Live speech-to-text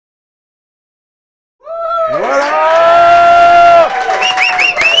What up?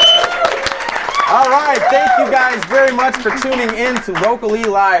 All right, thank you guys very much for tuning in to Locally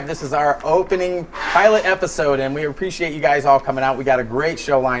Live. This is our opening pilot episode, and we appreciate you guys all coming out. We got a great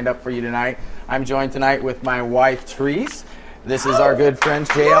show lined up for you tonight. I'm joined tonight with my wife, Therese. This is our good friends,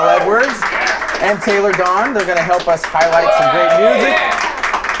 J.L. Edwards and Taylor Dawn. They're going to help us highlight some great music.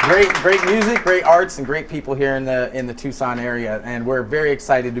 Great music, great arts, and great people here in the Tucson area, and we're very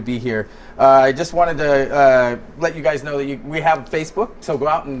excited to be here. I just wanted to let you guys know that we have Facebook, so go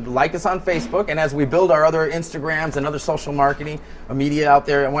out and like us on Facebook, and as we build our other Instagrams and other social marketing media out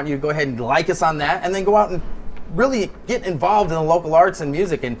there, I want you to go ahead and like us on that, and then go out and really get involved in the local arts and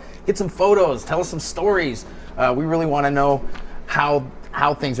music and get some photos, tell us some stories. We really want to know how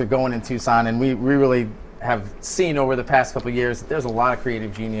things are going in Tucson, and we really have seen over the past couple of years that there's a lot of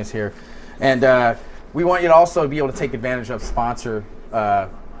creative genius here, and we want you to also be able to take advantage of sponsor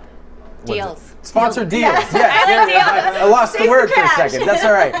deals. Sponsor deals. Yeah, I lost the word for a second. That's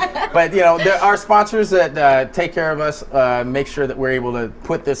all right. But you know, there are sponsors that take care of us, make sure that we're able to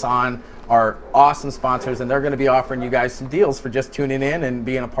put this on. Are awesome sponsors, and they're going to be offering you guys some deals for just tuning in and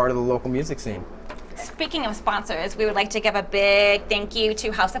being a part of the local music scene. Speaking of sponsors, we would like to give a big thank you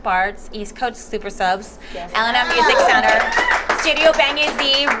to House of Arts, East Coast Super Subs, L&M Music Center, Studio Bang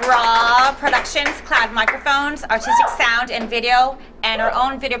Z, Raw Productions, Cloud Microphones, Artistic Sound and Video, and our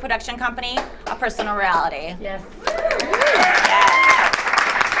own video production company, A Personal Reality. Yes.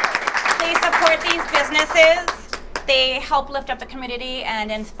 Please support these businesses. They help lift up the community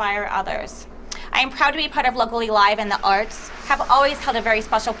and inspire others. I am proud to be part of Locally Live, and the arts have always held a very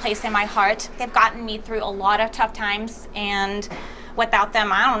special place in my heart. They've gotten me through a lot of tough times, and without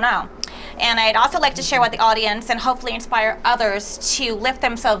them, I don't know. And I'd also like to share with the audience and hopefully inspire others to lift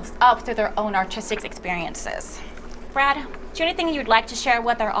themselves up through their own artistic experiences. Brad, do you have anything you'd like to share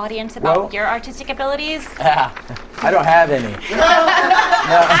with our audience about your artistic abilities? I don't have any.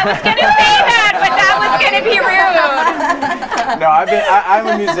 I was going to say that, but that was going to be rude. No, I'm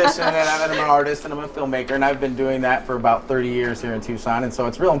a musician, and I'm an artist, and I'm a filmmaker, and I've been doing that for about 30 years here in Tucson, and so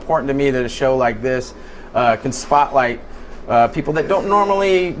it's real important to me that a show like this can spotlight people that don't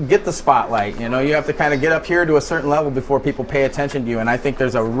normally get the spotlight. You know, you have to kind of get up here to a certain level before people pay attention to you, and I think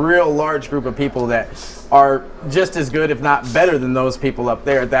there's a real large group of people that are just as good, if not better than those people up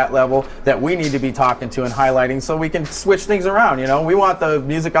there at that level that we need to be talking to and highlighting so we can switch things around. You know, we want the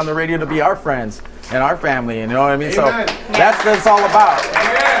music on the radio to be our friends and our family, you know what I mean? Amen. So that's what it's all about.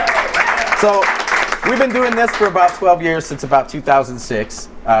 Amen. So we've been doing this for about 12 years, since about 2006,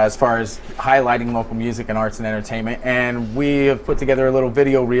 as far as highlighting local music and arts and entertainment. And we have put together a little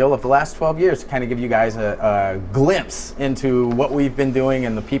video reel of the last 12 years to kind of give you guys a glimpse into what we've been doing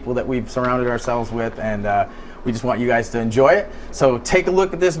and the people that we've surrounded ourselves with. And we just want you guys to enjoy it. So take a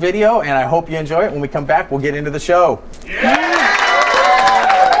look at this video, and I hope you enjoy it. When we come back, we'll get into the show. Yeah!